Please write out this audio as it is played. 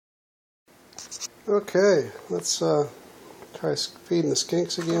Okay, let's try feeding the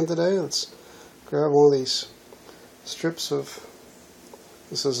skinks again today. Let's grab one of these strips of,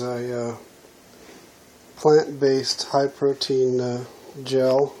 this is a plant-based high-protein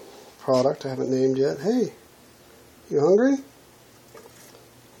gel product I haven't named yet. Hey, you hungry?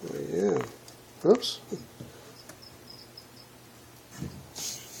 Oh, yeah. Oops.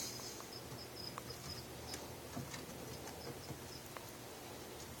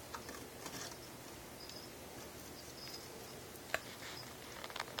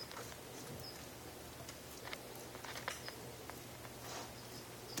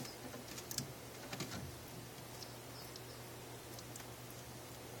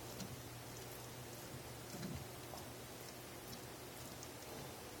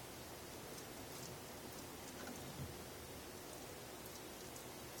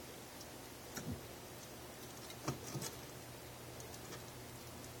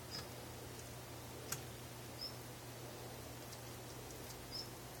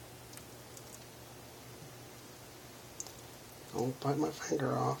 Don't bite my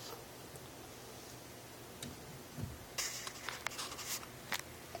finger off.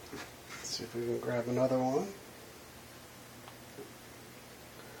 Let's see if we can grab another one.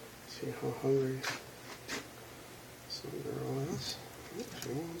 See how hungry some girl is. Oh, she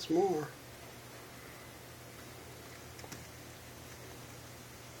wants more.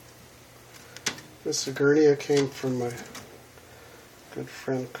 This Egernia came from my good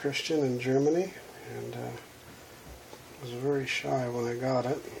friend Christian in Germany, and was very shy when I got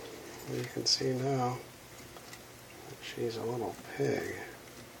it. You can see now that she's a little pig.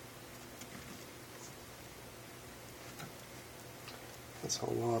 That's a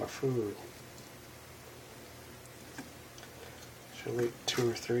lot of food. She'll eat 2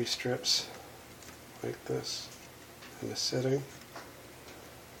 or 3 strips like this in a sitting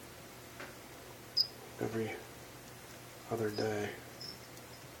every other day.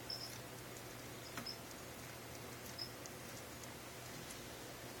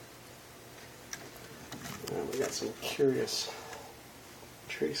 And we got some curious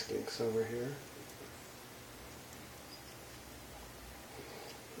tree skinks over here.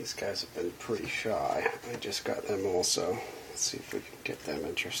 These guys have been pretty shy. I just got them also. Let's see if we can get them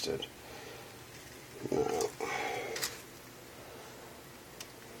interested. No.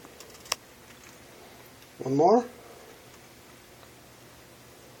 One more?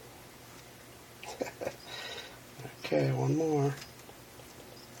 Okay, one more.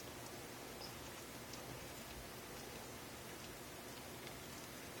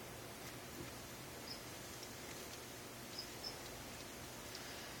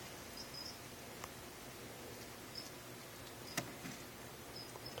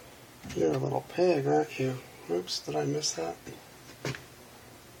 You're a little pig, aren't you? Oops, did I miss that?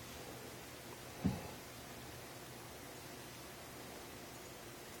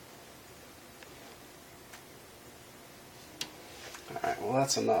 Alright, well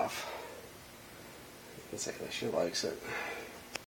that's enough. You can say that she likes it.